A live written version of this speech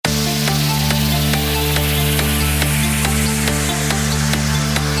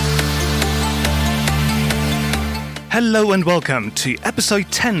Hello and welcome to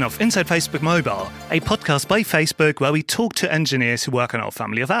episode 10 of Inside Facebook Mobile, a podcast by Facebook where we talk to engineers who work on our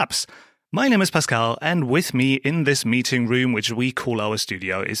family of apps. My name is Pascal, and with me in this meeting room, which we call our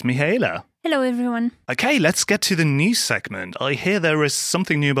studio, is Michaela. Hello, everyone. Okay, let's get to the news segment. I hear there is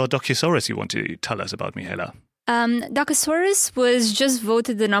something new about Docusaurus you want to tell us about, Michaela. Docusaurus was just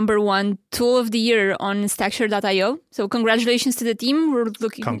voted the number one tool of the year on Stackshare.io. So congratulations to the team. We're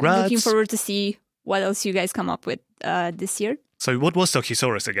looking forward to see what else you guys come up with this year. So what was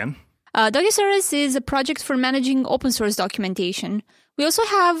Docusaurus again? Docusaurus is a project for managing open source documentation. We also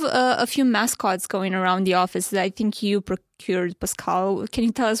have a few mascots going around the office that I think you procured, Pascal. Can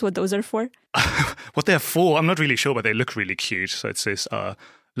you tell us what those are for? What they're for? I'm not really sure, but they look really cute. So it's this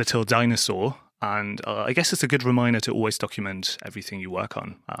little dinosaur. And I guess it's a good reminder to always document everything you work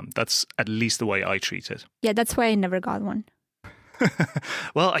on. That's at least the way I treat it. Yeah, that's why I never got one.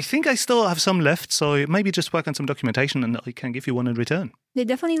 Well, I think I still have some left, so maybe just work on some documentation and I can give you one in return. They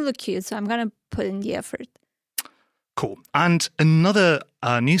definitely look cute, so I'm going to put in the effort. Cool. And another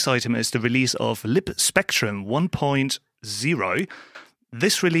news item is the release of libspectrum 1.0.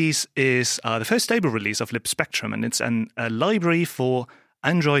 This release is the first stable release of libspectrum, and it's a library for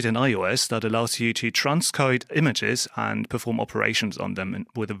Android and iOS that allows you to transcode images and perform operations on them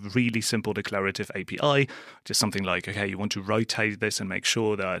with a really simple declarative API. Just something like, okay, you want to rotate this and make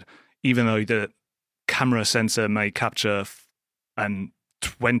sure that even though the camera sensor may capture a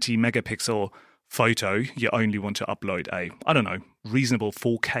 20 megapixel photo, you only want to upload a, reasonable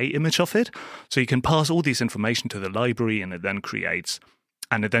 4K image of it. So you can pass all this information to the library and it then creates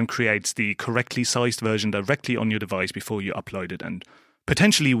the correctly sized version directly on your device before you upload it and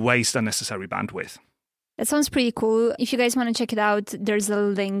potentially waste unnecessary bandwidth. That sounds pretty cool. If you guys want to check it out, there's a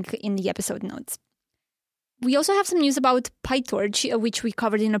link in the episode notes. We also have some news about PyTorch, which we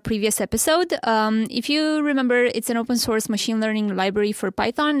covered in a previous episode. If you remember, it's an open source machine learning library for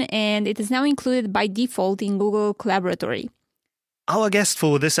Python, and it is now included by default in Google Collaboratory. Our guest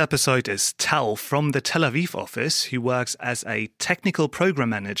for this episode is Tal from the Tel Aviv office, who works as a technical program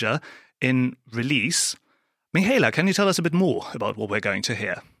manager in Release. Michaela, can you tell us a bit more about what we're going to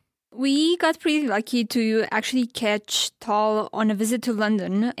hear? We got pretty lucky to actually catch Tal on a visit to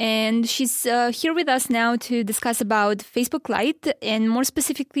London, and she's here with us now to discuss about FBLite and more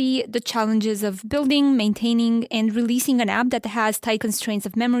specifically the challenges of building, maintaining, and releasing an app that has tight constraints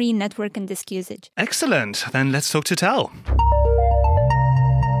of memory, network, and disk usage. Excellent. Then let's talk to Tal.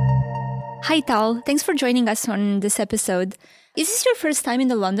 Hi, Tal. Thanks for joining us on this episode. Is this your first time in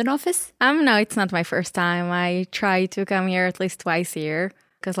the London office? No, it's not my first time. I try to come here at least twice a year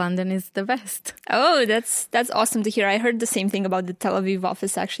because London is the best. Oh, that's awesome to hear. I heard the same thing about the Tel Aviv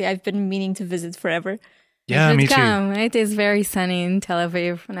office, actually. I've been meaning to visit forever. Yeah, me too. It is very sunny in Tel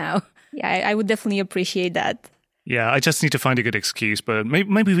Aviv now. Yeah, I would definitely appreciate that. Yeah, I just need to find a good excuse, but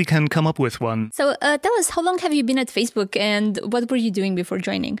maybe we can come up with one. So tell us, how long have you been at Facebook and what were you doing before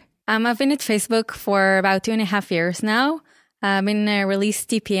joining? I've been at Facebook for about 2.5 years now. I've been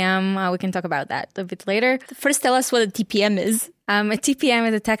released TPM. We can talk about that a bit later. First, tell us what a TPM is. A TPM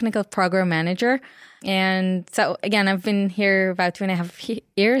is a technical program manager. And so, again, I've been here about 2.5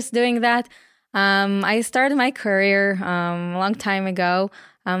 years doing that. I started my career a long time ago.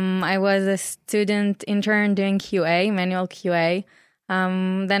 I was a student intern doing QA, manual QA.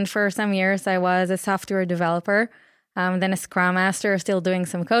 Then for some years, I was a software developer. Then a Scrum Master, still doing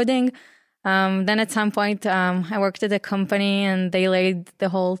some coding. Then at some point, I worked at a company and they laid the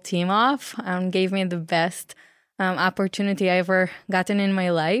whole team off and gave me the best opportunity I ever gotten in my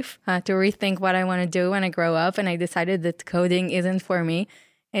life to rethink what I want to do when I grow up. And I decided that coding isn't for me.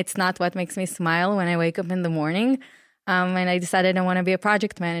 It's not what makes me smile when I wake up in the morning. And I decided I want to be a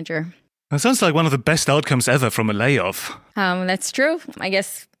project manager. That sounds like one of the best outcomes ever from a layoff. That's true. I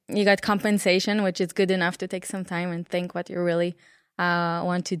guess you got compensation, which is good enough to take some time and think what you really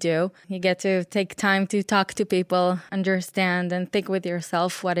want to do. You get to take time to talk to people, understand, and think with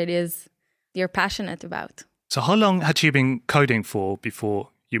yourself what it is you're passionate about. So how long had you been coding for before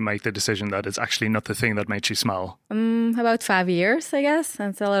you made the decision that it's actually not the thing that made you smile? About 5 years, I guess.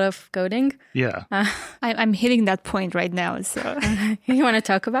 That's a lot of coding. Yeah. I'm hitting that point right now. So you want to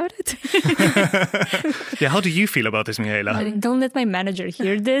talk about it? Yeah, how do you feel about this, Michaela? Don't let my manager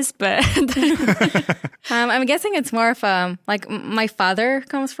hear this, but I'm guessing it's more of my father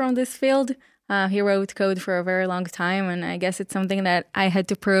comes from this field. He wrote code for a very long time, and I guess it's something that I had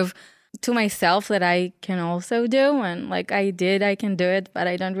to prove to myself that I can also do. And I can do it, but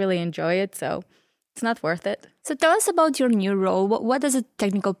I don't really enjoy it. So it's not worth it. So tell us about your new role. What does a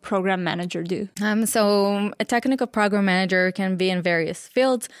technical program manager do? So a technical program manager can be in various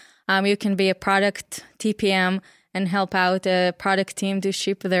fields. You can be a product TPM, and help out a product team to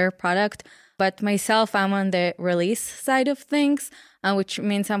ship their product. But myself, I'm on the release side of things, which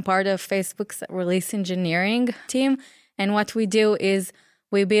means I'm part of Facebook's release engineering team. And what we do is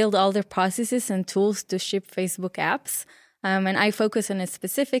we build all the processes and tools to ship Facebook apps. And I focus on a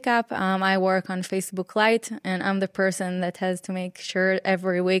specific app. I work on FBLite, and I'm the person that has to make sure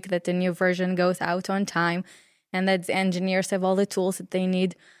every week that the new version goes out on time and that the engineers have all the tools that they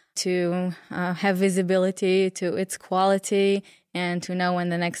need to have visibility to its quality and to know when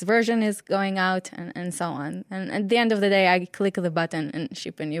the next version is going out and so on. And at the end of the day, I click the button and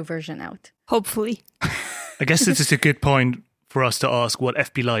ship a new version out. Hopefully. I guess this is a good point for us to ask what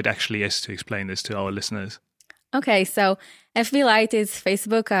FBLite actually is to explain this to our listeners. Okay, so FBLite is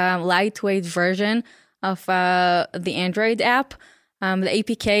Facebook lightweight version of the Android app. The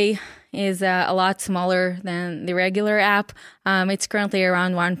APK is a lot smaller than the regular app. It's currently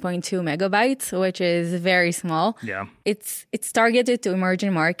around 1.2 megabytes, which is very small. Yeah. It's targeted to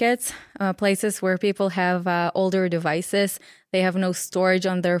emerging markets, places where people have older devices. They have no storage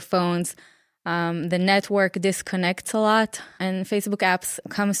on their phones. The network disconnects a lot, and Facebook apps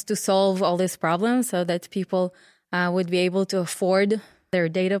comes to solve all these problems so that people would be able to afford their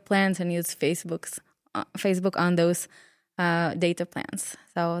data plans and use Facebook on those data plans.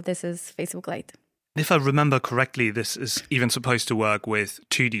 So this is FBLite. If I remember correctly, this is even supposed to work with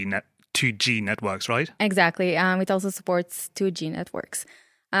 2G networks, right? Exactly. It also supports 2G networks.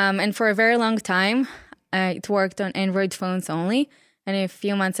 And for a very long time, it worked on Android phones only. And a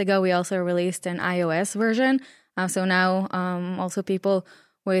few months ago, we also released an iOS version. So now also people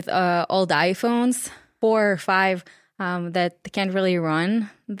with old iPhones, 4 or 5, that can't really run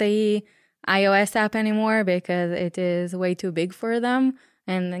the iOS app anymore because it is way too big for them.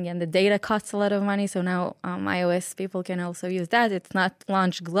 And again, the data costs a lot of money. So now iOS people can also use that. It's not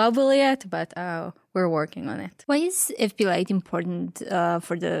launched globally yet, but we're working on it. Why is FBLite important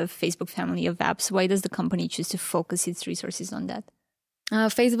for the Facebook family of apps? Why does the company choose to focus its resources on that?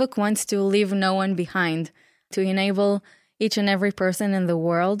 Facebook wants to leave no one behind, to enable each and every person in the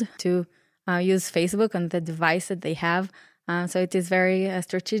world to use Facebook on the device that they have. So it is very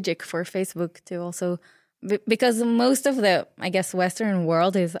strategic for Facebook to also, because most of the, I guess, Western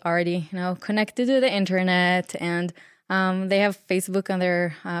world is already, connected to the internet, and they have Facebook on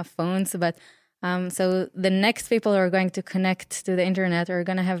their phones, but so the next people who are going to connect to the internet are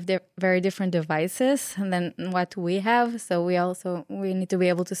going to have very different devices than what we have. So we need to be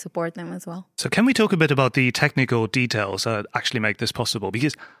able to support them as well. So can we talk a bit about the technical details that actually make this possible?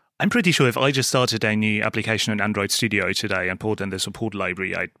 Because I'm pretty sure if I just started a new application in Android Studio today and poured in the support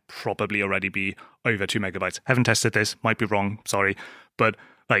library, I'd probably already be over 2 megabytes. Haven't tested this, might be wrong, sorry. But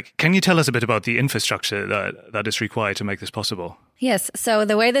can you tell us a bit about the infrastructure that is required to make this possible? Yes. So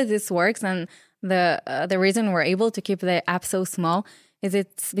the way that this works, and the reason we're able to keep the app so small, is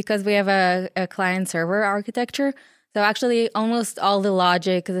it's because we have a client-server architecture. So actually almost all the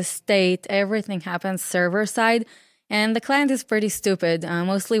logic, the state, everything happens server side. And the client is pretty stupid.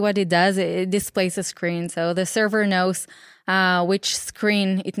 Mostly what it does, it displays a screen. So the server knows which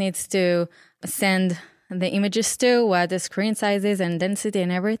screen it needs to send the images to, what the screen size is and density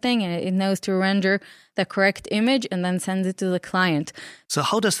and everything. And it knows to render the correct image and then send it to the client. So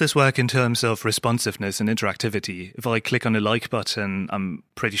how does this work in terms of responsiveness and interactivity? If I click on the like button, I'm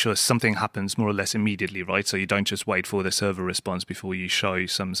pretty sure something happens more or less immediately, right? So you don't just wait for the server response before you show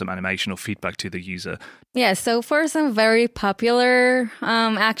some animation or feedback to the user. Yeah, so for some very popular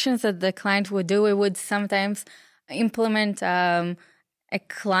actions that the client would do, we would sometimes implement a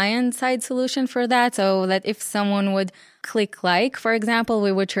client-side solution for that, so that if someone would click like, for example,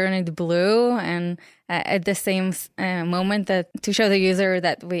 we would turn it blue, and at the same moment that to show the user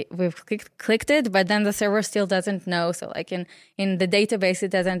that we've clicked it, but then the server still doesn't know. So in the database,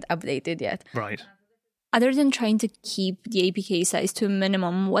 it doesn't update it yet. Right. Other than trying to keep the APK size to a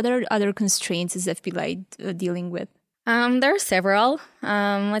minimum, what are other constraints is FBLite dealing with? There are several.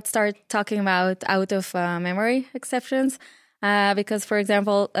 Let's start talking about out-of-memory exceptions. Because, for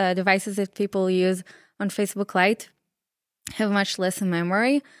example, devices that people use on FBLite have much less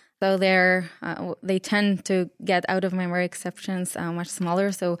memory, so they tend to get out-of-memory exceptions much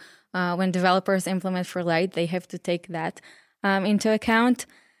smaller. So when developers implement for Lite, they have to take that into account.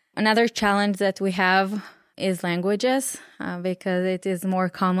 Another challenge that we have is languages, because it is more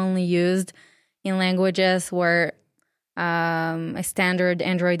commonly used in languages where a standard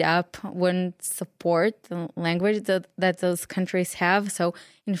Android app wouldn't support the language that those countries have. So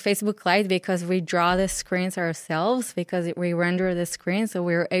in FBLite, because we draw the screens ourselves, because we render the screen, so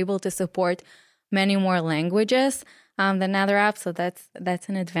we're able to support many more languages than other apps. So that's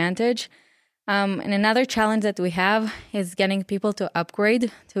an advantage. And another challenge that we have is getting people to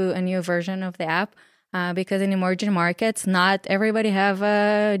upgrade to a new version of the app, because in emerging markets, not everybody have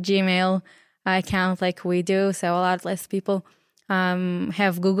a Gmail account like we do. So a lot less people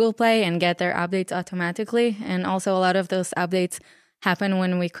have Google Play and get their updates automatically. And also a lot of those updates happen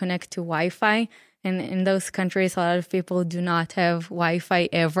when we connect to Wi-Fi. And in those countries, a lot of people do not have Wi-Fi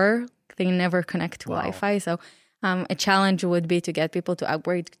ever. They never connect to Wi-Fi. So a challenge would be to get people to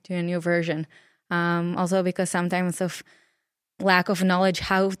upgrade to a new version. Also because sometimes of lack of knowledge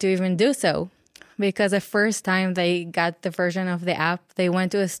how to even do so. Because the first time they got the version of the app, they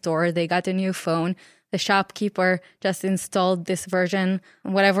went to a store, they got a new phone. The shopkeeper just installed this version,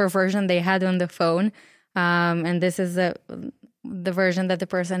 whatever version they had on the phone. And this is the version that the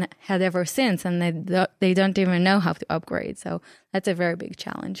person had ever since. And they don't even know how to upgrade. So that's a very big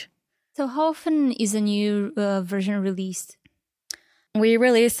challenge. So how often is a new version released? We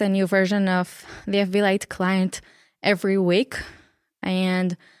release a new version of the FBLite client every week.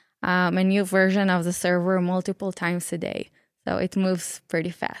 And a new version of the server multiple times a day. So it moves pretty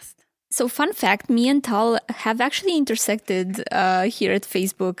fast. So fun fact, me and Tal have actually intersected here at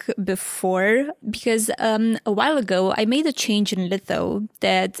Facebook before, because a while ago I made a change in Litho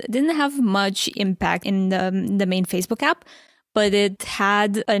that didn't have much impact in the main Facebook app, but it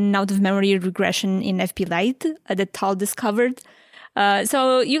had an out-of-memory regression in FBLite that Tal discovered.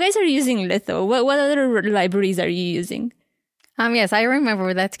 So you guys are using Litho. What other libraries are you using? Yes, I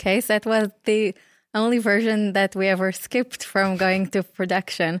remember that case. That was the only version that we ever skipped from going to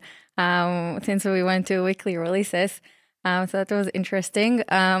production, since we went to weekly releases. So that was interesting.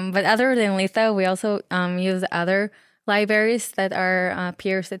 But other than Litho, we also use other libraries that our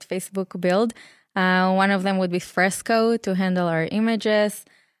peers at Facebook build. One of them would be Fresco to handle our images.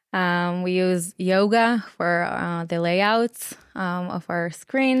 We use Yoga for the layouts of our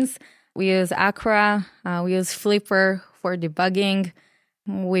screens. We use Acra. We use Flipper for debugging.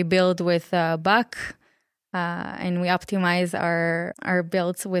 We build with Buck, and we optimize our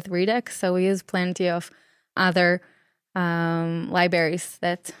builds with Redux. So we use plenty of other libraries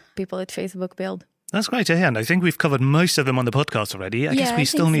that people at Facebook build. That's great to hear. And I think we've covered most of them on the podcast already. I guess we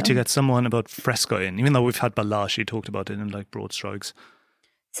still need to get someone about Fresco in, even though we've had Balash, he talked about it in like broad strokes.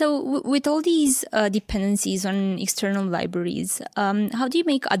 So with all these dependencies on external libraries, how do you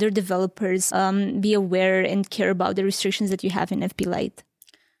make other developers be aware and care about the restrictions that you have in FBLite?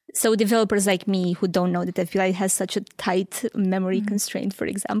 So developers like me who don't know that FBLite has such a tight memory constraint, for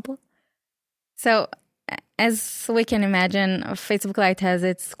example. So as we can imagine, Facebook Lite has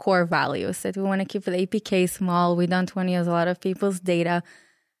its core values that we want to keep the APK small. We don't want to use a lot of people's data.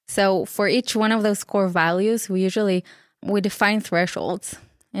 So for each one of those core values, we define thresholds.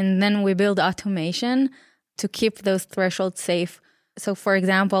 And then we build automation to keep those thresholds safe. So for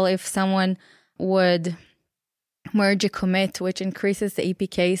example, if someone would merge a commit, which increases the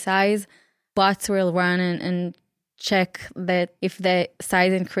APK size, bots will run and check that if the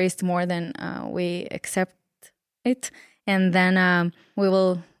size increased more than we accept it. And then we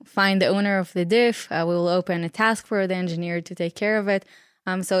will find the owner of the diff. We will open a task for the engineer to take care of it.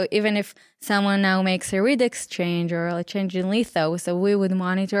 So even if someone now makes a Redux change or a change in Litho, so we would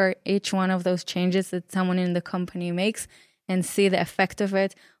monitor each one of those changes that someone in the company makes and see the effect of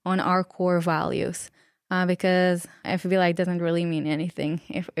it on our core values. Because FBLite doesn't really mean anything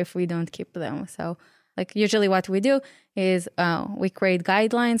if we don't keep them. So like usually what we do is we create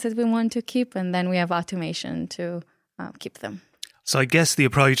guidelines that we want to keep, and then we have automation to keep them. So I guess the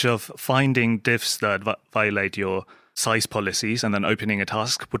approach of finding diffs that violate your size policies and then opening a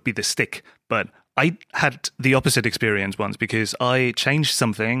task would be the stick. But I had the opposite experience once because I changed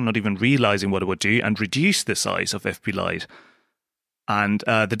something, not even realizing what it would do, and reduced the size of FBLite. And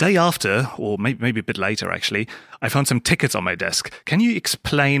the day after, or maybe a bit later actually, I found some tickets on my desk. Can you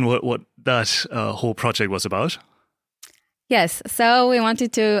explain what that whole project was about? Yes. So we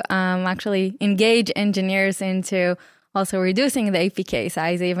wanted to actually engage engineers into also reducing the APK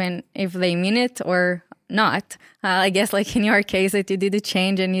size, even if they mean it or not. I guess like in your case that you did a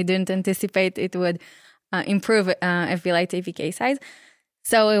change and you didn't anticipate it would improve FBLite APK size.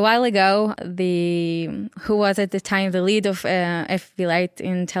 So a while ago, who was at the time the lead of FBLite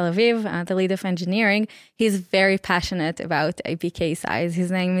in Tel Aviv, the lead of engineering, he's very passionate about APK size. His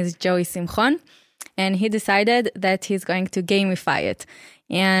name is Joey Simchon, and he decided that he's going to gamify it.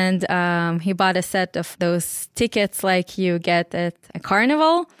 And he bought a set of those tickets like you get at a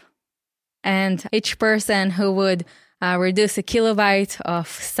carnival. And each person who would reduce a kilobyte of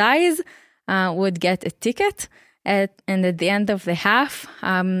size would get a ticket. And at the end of the half,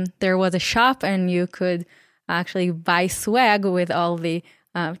 there was a shop and you could actually buy swag with all the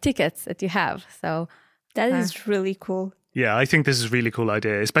tickets that you have. So that is really cool. Yeah, I think this is a really cool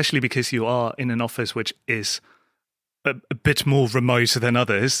idea, especially because you are in an office which is a bit more remote than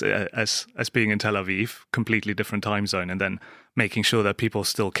others, as being in Tel Aviv, completely different time zone, and then making sure that people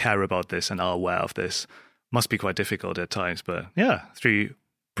still care about this and are aware of this must be quite difficult at times. But yeah, through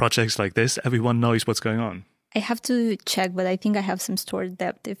projects like this, everyone knows what's going on. I have to check, but I think I have some stored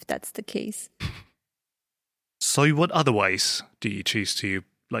depth if that's the case. So what other ways do you choose to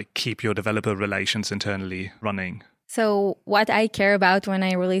keep your developer relations internally running? So what I care about when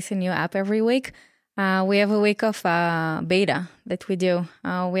I release a new app every week, we have a week of beta that we do.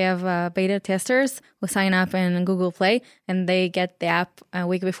 We have beta testers who sign up in Google Play, and they get the app a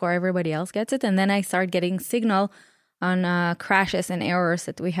week before everybody else gets it. And then I start getting signal on crashes and errors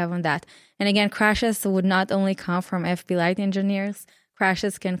that we have on that. And again, crashes would not only come from FBLite engineers.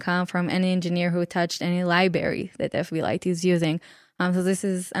 Crashes can come from any engineer who touched any library that FBLite is using. So this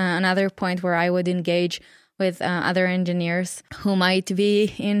is another point where I would engage with other engineers who might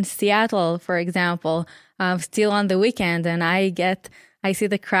be in Seattle, for example, still on the weekend, and I see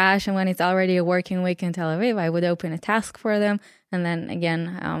the crash, and when it's already a working week in Tel Aviv, I would open a task for them, and then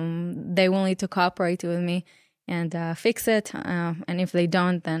again, they will need to cooperate with me and fix it, and if they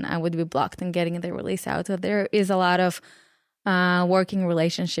don't, then I would be blocked in getting the release out. So there is a lot of working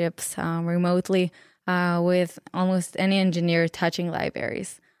relationships remotely with almost any engineer touching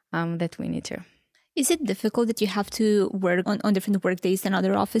libraries that we need to. Is it difficult that you have to work on different work days than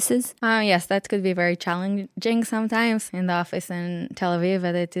other offices? Yes, that could be very challenging sometimes in the office in Tel Aviv,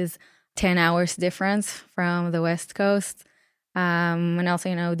 but it is 10 hours difference from the West Coast. And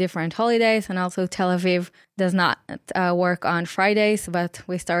also, different holidays. And also Tel Aviv does not work on Fridays, but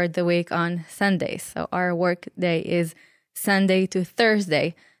we start the week on Sundays. So our work day is Sunday to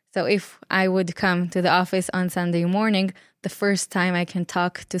Thursday. So if I would come to the office on Sunday morning, the first time I can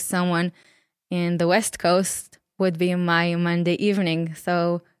talk to someone in the West Coast would be my Monday evening.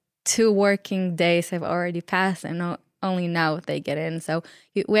 So 2 working days have already passed, and only now they get in. So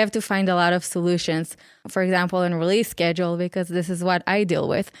we have to find a lot of solutions. For example, in release schedule, because this is what I deal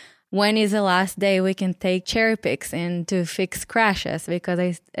with. When is the last day we can take cherry picks in to fix crashes? Because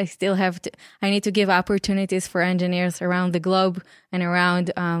I still I need to give opportunities for engineers around the globe and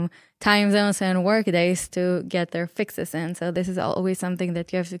around time zones and work days to get their fixes in. So this is always something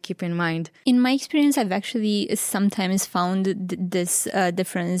that you have to keep in mind. In my experience, I've actually sometimes found this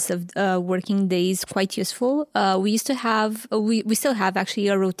difference of working days quite useful. We used to have, we still have actually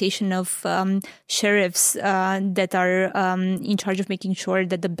a rotation of sheriffs that are in charge of making sure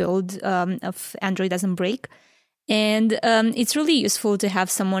that the build of Android doesn't break. And it's really useful to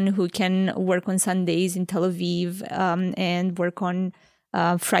have someone who can work on Sundays in Tel Aviv and work on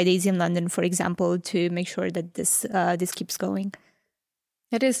Fridays in London, for example, to make sure that this keeps going.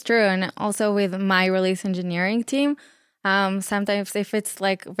 It is true. And also with my release engineering team, sometimes if it's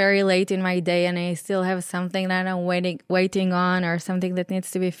very late in my day and I still have something that I'm waiting on or something that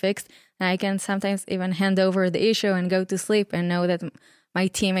needs to be fixed, I can sometimes even hand over the issue and go to sleep and know that my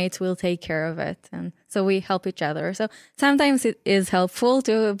teammates will take care of it. And so we help each other. So sometimes it is helpful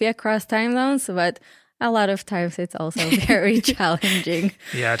to be across time zones, but a lot of times it's also very challenging.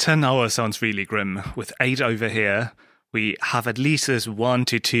 Yeah, 10 hours sounds really grim. With 8 over here, we have at least this 1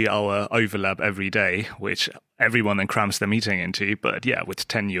 to 2 hour overlap every day, which everyone then crams the meeting into. But yeah, with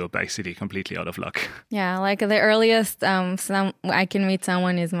 10, you're basically completely out of luck. Yeah, the earliest I can meet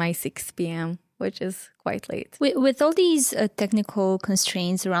someone is my 6 p.m., which is quite late. With all these technical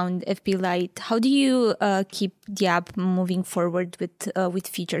constraints around FBLite, how do you keep the app moving forward with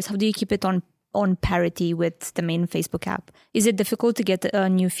features? How do you keep it on parity with the main Facebook app? Is it difficult to get a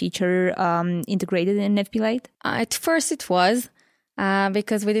new feature integrated in FBLite? At first it was,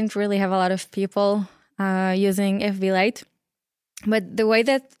 because we didn't really have a lot of people using FBLite. But the way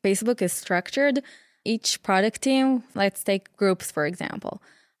that Facebook is structured, each product team, let's take groups, for example.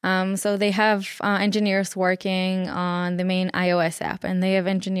 So they have engineers working on the main iOS app, and they have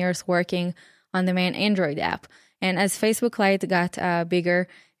engineers working on the main Android app. And as Facebook Lite got bigger,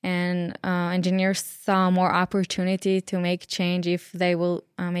 and engineers saw more opportunity to make change if they will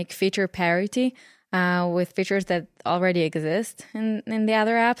make feature parity with features that already exist in the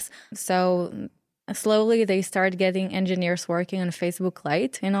other apps. So slowly they start getting engineers working on Facebook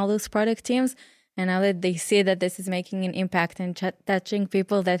Lite in all those product teams. And now that they see that this is making an impact and touching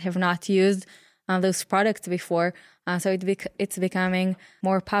people that have not used those products before, so it's becoming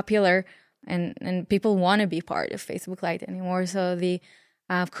more popular, and people want to be part of Facebook Lite anymore. So the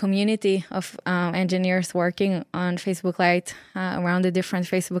community of engineers working on Facebook Lite around the different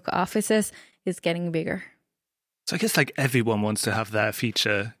Facebook offices is getting bigger. So I guess like everyone wants to have their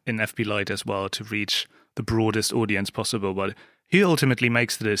feature in FBLite as well to reach the broadest audience possible. But who ultimately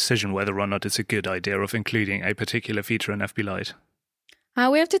makes the decision whether or not it's a good idea of including a particular feature in FBLite?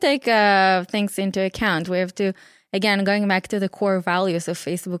 We have to take things into account. We have to, again, going back to the core values of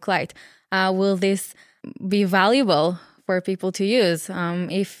Facebook Lite. Will this be valuable for people to use?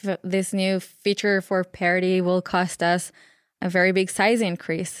 If this new feature for parity will cost us a very big size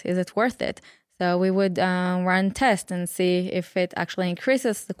increase, is it worth it? So we would run tests and see if it actually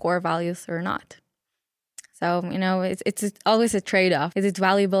increases the core values or not. So, it's always a trade-off. Is it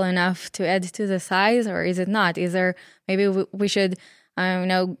valuable enough to add to the size, or is it not? Is there, maybe we should,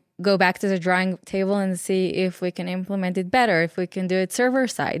 go back to the drawing table and see if we can implement it better, if we can do it server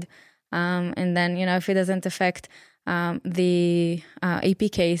side. And then, if it doesn't affect the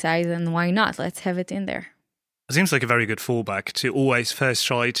APK size, then why not? Let's have it in there. It seems like a very good fallback to always first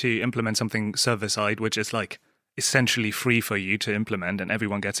try to implement something server-side, which is like essentially free for you to implement and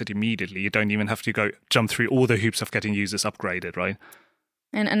everyone gets it immediately. You don't even have to jump through all the hoops of getting users upgraded, right?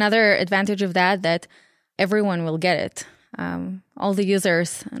 And another advantage of that everyone will get it. All the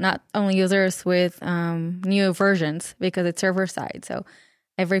users, not only users with new versions, because it's server-side. So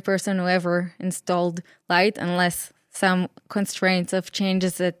every person who ever installed Lite, unless some constraints of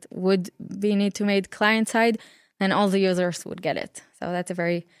changes that would be need to made client-side, then all the users would get it. So that's a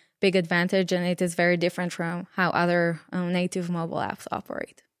very big advantage, and it is very different from how other native mobile apps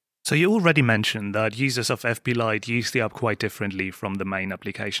operate. So you already mentioned that users of FBLite use the app quite differently from the main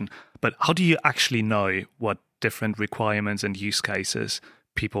application. But how do you actually know what different requirements and use cases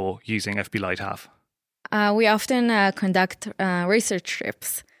people using FBLite have? We often conduct research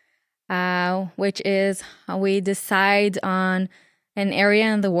trips, which is we decide on an area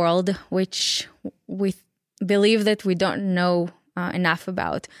in the world which we believe that we don't know enough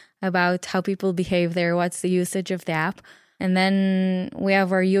about how people behave there, what's the usage of the app. And then we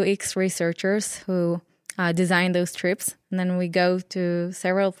have our UX researchers who design those trips. And then we go to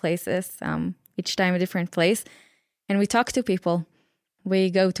several places, each time a different place, and we talk to people.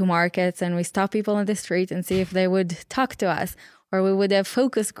 We go to markets and we stop people on the street and see if they would talk to us, or we would have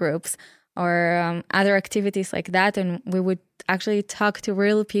focus groups or other activities like that. And we would actually talk to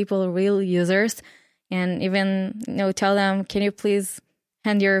real people, real users, and even tell them, can you please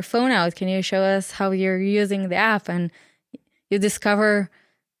hand your phone out? Can you show us how you're using the app? And you discover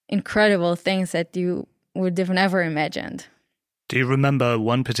incredible things that you would have never imagined. Do you remember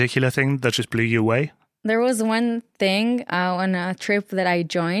one particular thing that just blew you away? There was one thing on a trip that I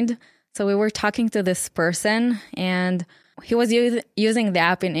joined. So we were talking to this person, and he was using the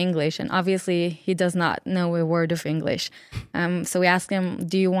app in English, and obviously he does not know a word of English. So we asked him,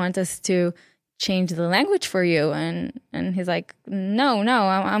 do you want us to change the language for you? And he's like, no,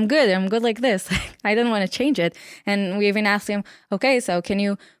 I'm good. I'm good like this. I don't want to change it. And we even asked him, okay, so can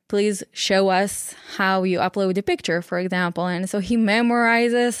you please show us how you upload a picture, for example? And so he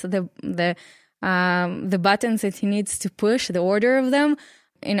memorizes the buttons that he needs to push, the order of them,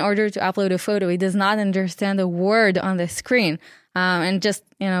 in order to upload a photo. He does not understand a word on the screen. And just,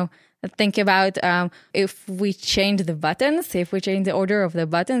 think about if we change the buttons, if we change the order of the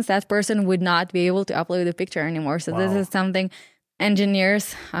buttons, that person would not be able to upload a picture anymore. So This is something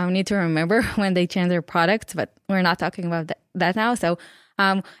engineers need to remember when they change their products, but we're not talking about that now. So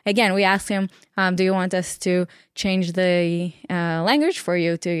again, we asked him, do you want us to change the language for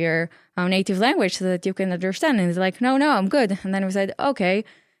you to your native language so that you can understand? And he's like, no, I'm good. And then we said, okay,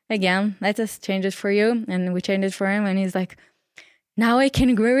 again, let us change it for you. And we changed it for him. And he's like, now I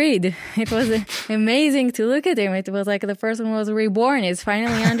can read. It was amazing to look at him. It was like the person was reborn. He's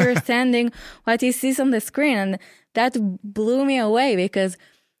finally understanding what he sees on the screen. And that blew me away, because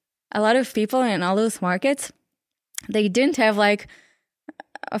a lot of people in all those markets, they didn't have like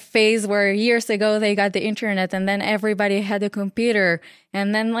a phase where years ago they got the internet and then everybody had a computer.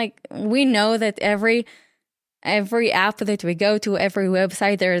 And then we know that every app that we go to, every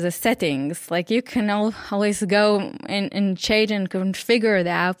website, there is a settings. You can always go and change and configure the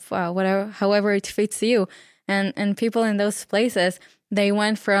app, however it fits you. And people in those places, they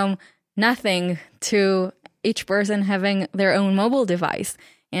went from nothing to each person having their own mobile device.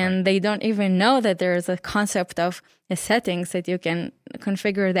 And they don't even know that there is a concept of a settings that you can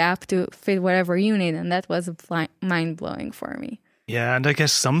configure the app to fit whatever you need. And that was mind-blowing for me. Yeah, and I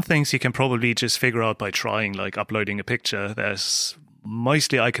guess some things you can probably just figure out by trying, like uploading a picture. There's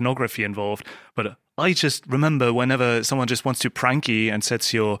mostly iconography involved. But I just remember whenever someone just wants to prank you and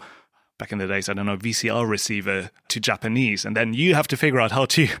sets your, back in the days, VCR receiver to Japanese, and then you have to figure out how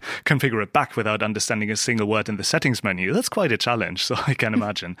to configure it back without understanding a single word in the settings menu. That's quite a challenge, so I can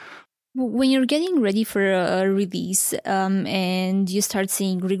imagine. When you're getting ready for a release and you start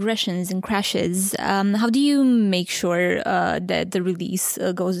seeing regressions and crashes, how do you make sure that the release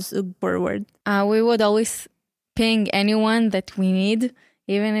goes forward? We would always ping anyone that we need,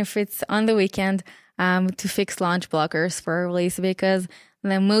 even if it's on the weekend, to fix launch blockers for a release, because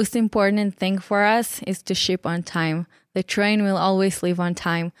the most important thing for us is to ship on time. The train will always leave on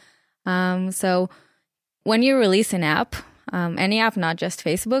time. So when you release an app, any app, not just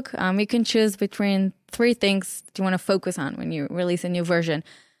Facebook, you can choose between 3 things you want to focus on when you release a new version.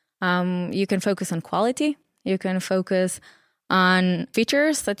 You can focus on quality, you can focus on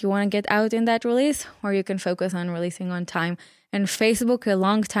features that you want to get out in that release, or you can focus on releasing on time. And Facebook, a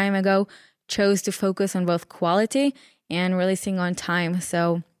long time ago, chose to focus on both quality and releasing on time.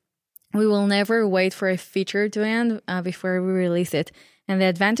 So we will never wait for a feature to end before we release it. And the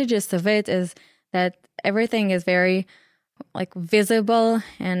advantages of it is that everything is very visible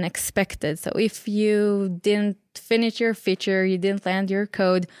and expected. So if you didn't finish your feature, you didn't land your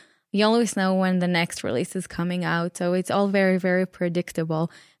code, you always know when the next release is coming out. So it's all very, very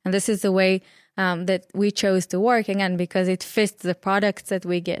predictable. And this is the way that we chose to work, again, because it fits the products that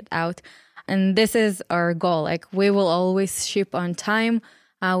we get out. And this is our goal. We will always ship on time.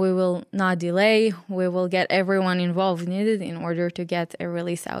 We will not delay. We will get everyone involved needed in order to get a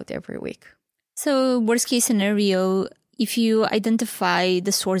release out every week. So worst case scenario, if you identify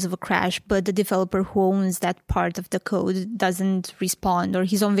the source of a crash, but the developer who owns that part of the code doesn't respond or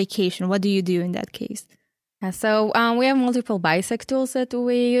he's on vacation, what do you do in that case? So we have multiple bisect tools that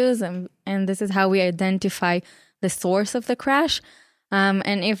we use, and this is how we identify the source of the crash.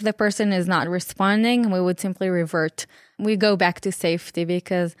 And if the person is not responding, we would simply revert. We go back to safety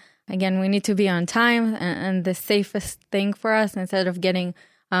because, again, we need to be on time. And the safest thing for us, instead of getting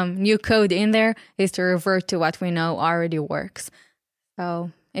new code in there, is to revert to what we know already works.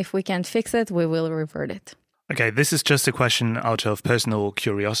 So if we can't fix it, we will revert it. Okay, this is just a question out of personal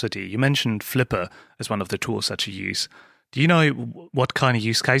curiosity. You mentioned Flipper as one of the tools that you use. Do you know what kind of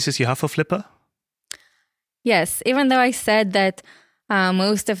use cases you have for Flipper? Yes, even though I said that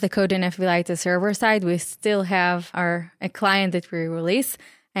most of the code in FBLite is server side, we still have a client that we release,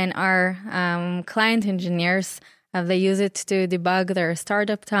 and our client engineers, they use it to debug their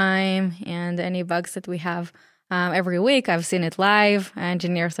startup time and any bugs that we have every week. I've seen it live.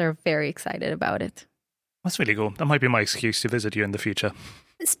 Engineers are very excited about it. That's really cool. That might be my excuse to visit you in the future.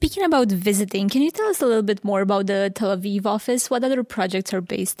 Speaking about visiting, can you tell us a little bit more about the Tel Aviv office? What other projects are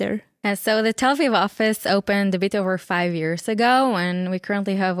based there? So the Tel Aviv office opened a bit over 5 years ago, and we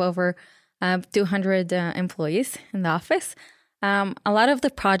currently have over 200 employees in the office. A lot of the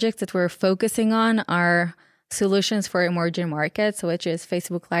projects that we're focusing on are solutions for emerging markets, which is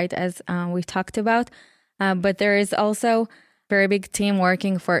FBLite, as we talked about. But there is also a very big team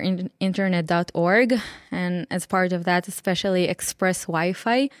working for internet.org. And as part of that, especially Express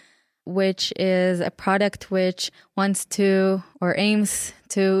Wi-Fi, which is a product which wants to or aims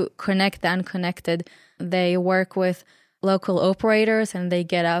to connect the unconnected. They work with local operators and they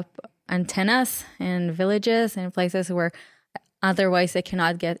get up antennas in villages and places where otherwise they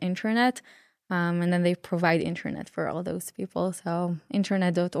cannot get internet. And then they provide internet for all those people. So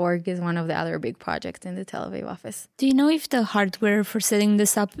internet.org is one of the other big projects in the Tel Aviv office. Do you know if the hardware for setting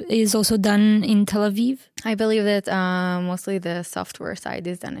this up is also done in Tel Aviv? I believe that mostly the software side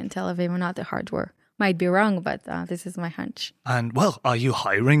is done in Tel Aviv, not the hardware. Might be wrong, but this is my hunch. And, well, are you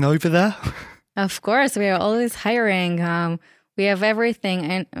hiring over there? Of course, we are always hiring. We have everything.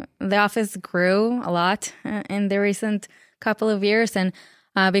 And the office grew a lot in the recent couple of years. And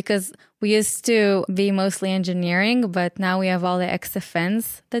because we used to be mostly engineering, but now we have all the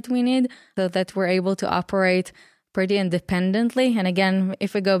XFNs that we need so that we're able to operate pretty independently. And again,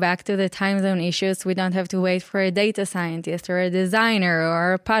 if we go back to the time zone issues, we don't have to wait for a data scientist or a designer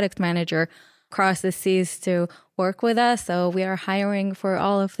or a product manager across the seas to work with us. So we are hiring for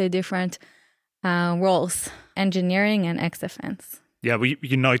all of the different roles, engineering and XFNs. Yeah,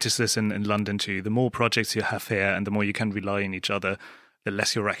 you notice this in London too. The more projects you have here and the more you can rely on each other, the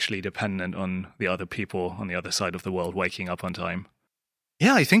less you're actually dependent on the other people on the other side of the world waking up on time.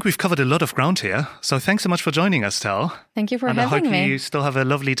 Yeah, I think we've covered a lot of ground here. So thanks so much for joining us, Tal. Thank you for having me. And I hope you still have a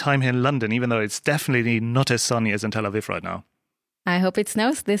lovely time here in London, even though it's definitely not as sunny as in Tel Aviv right now. I hope it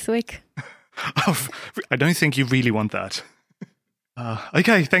snows this week. I don't think you really want that.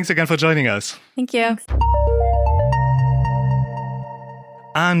 Okay, thanks again for joining us. Thank you.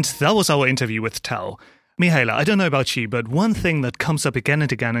 And that was our interview with Tal. Mihaela, I don't know about you, but one thing that comes up again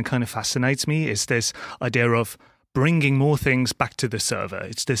and again and kind of fascinates me is this idea of bringing more things back to the server.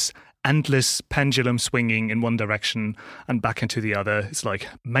 It's this endless pendulum swinging in one direction and back into the other. It's like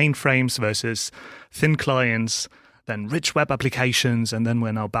mainframes versus thin clients, then rich web applications, and then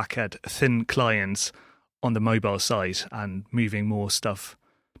we're now back at thin clients on the mobile side and moving more stuff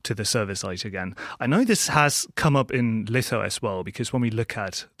to the server side again. I know this has come up in Litho as well, because when we look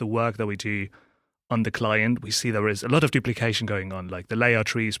at the work that we do on the client, we see there is a lot of duplication going on, like the layout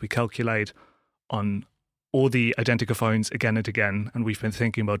trees we calculate on all the identical phones again and again, and we've been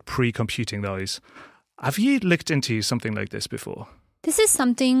thinking about pre-computing those. Have you looked into something like this before? This is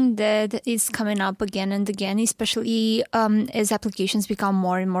something that is coming up again and again, especially as applications become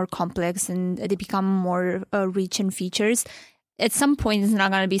more and more complex and they become more rich in features. At some point, it's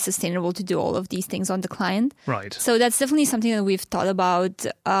not going to be sustainable to do all of these things on the client. Right. So that's definitely something that we've thought about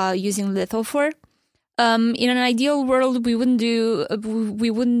using Litho for. In an ideal world, we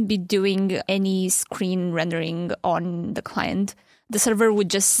wouldn't be doing any screen rendering on the client. The server would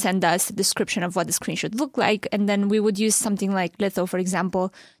just send us a description of what the screen should look like, and then we would use something like Litho, for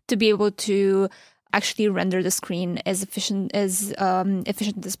example, to be able to actually render the screen as efficient as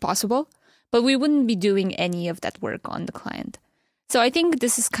possible. But we wouldn't be doing any of that work on the client. So I think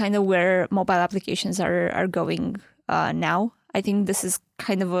this is kind of where mobile applications are going now. I think this is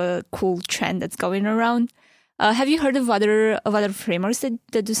kind of a cool trend that's going around. Have you heard of other frameworks that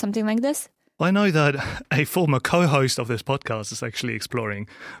do something like this? I know that a former co-host of this podcast is actually exploring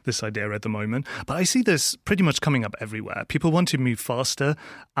this idea at the moment, but I see this pretty much coming up everywhere. People want to move faster,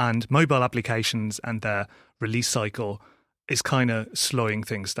 and mobile applications and their release cycle is kind of slowing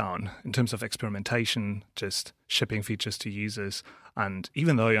things down in terms of experimentation, just shipping features to users. And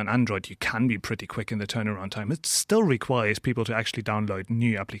even though on Android you can be pretty quick in the turnaround time, it still requires people to actually download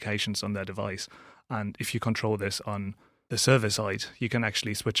new applications on their device. And if you control this on the server side, you can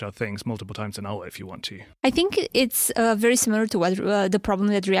actually switch out things multiple times an hour if you want to. I think it's very similar to what the problem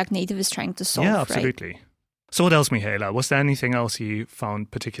that React Native is trying to solve. Yeah, absolutely. Right? So what else, Mihaela? Was there anything else you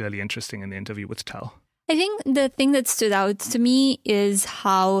found particularly interesting in the interview with Tal? I think the thing that stood out to me is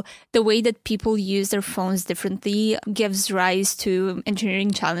how the way that people use their phones differently gives rise to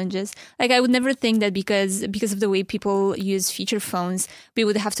engineering challenges. Like, I would never think that because of the way people use feature phones, we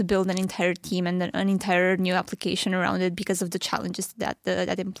would have to build an entire team and an entire new application around it because of the challenges that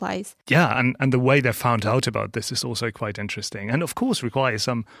implies. Yeah, and the way they found out about this is also quite interesting. And of course requires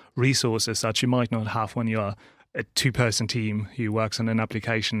some resources that you might not have when you're a two-person team who works on an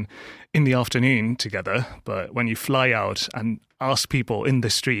application in the afternoon together. But when you fly out and ask people in the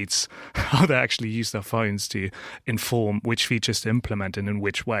streets how they actually use their phones to inform which features to implement and in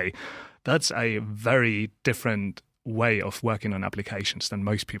which way, that's a very different way of working on applications than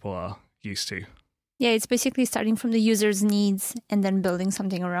most people are used to. Yeah, it's basically starting from the user's needs and then building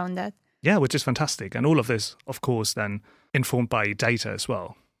something around that. Yeah, which is fantastic. And all of this, of course, then informed by data as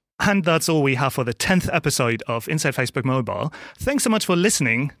well. And that's all we have for the 10th episode of Inside Facebook Mobile. Thanks so much for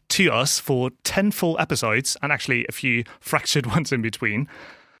listening to us for 10 full episodes and actually a few fractured ones in between.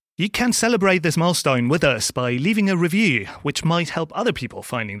 You can celebrate this milestone with us by leaving a review, which might help other people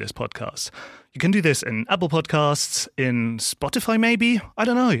finding this podcast. You can do this in Apple Podcasts, in Spotify maybe? I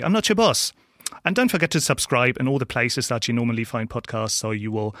don't know, I'm not your boss. And don't forget to subscribe in all the places that you normally find podcasts so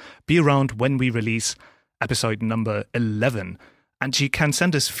you will be around when we release episode number 11. And you can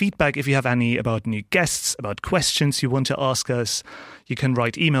send us feedback if you have any about new guests, about questions you want to ask us. You can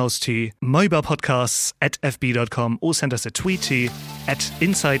write emails to mobilepodcasts@fb.com or send us a tweet to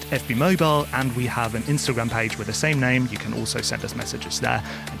 @InsideFBMobile. And we have an Instagram page with the same name. You can also send us messages there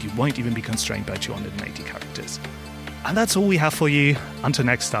and you won't even be constrained by 280 characters. And that's all we have for you. Until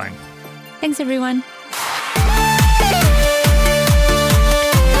next time. Thanks, everyone.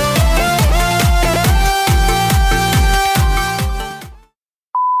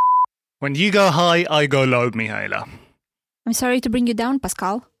 When you go high, I go low, Mihaela. I'm sorry to bring you down,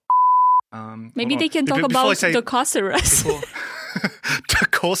 Pascal. Maybe they can talk about the Docosaurus.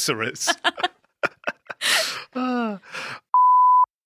 Docosaurus.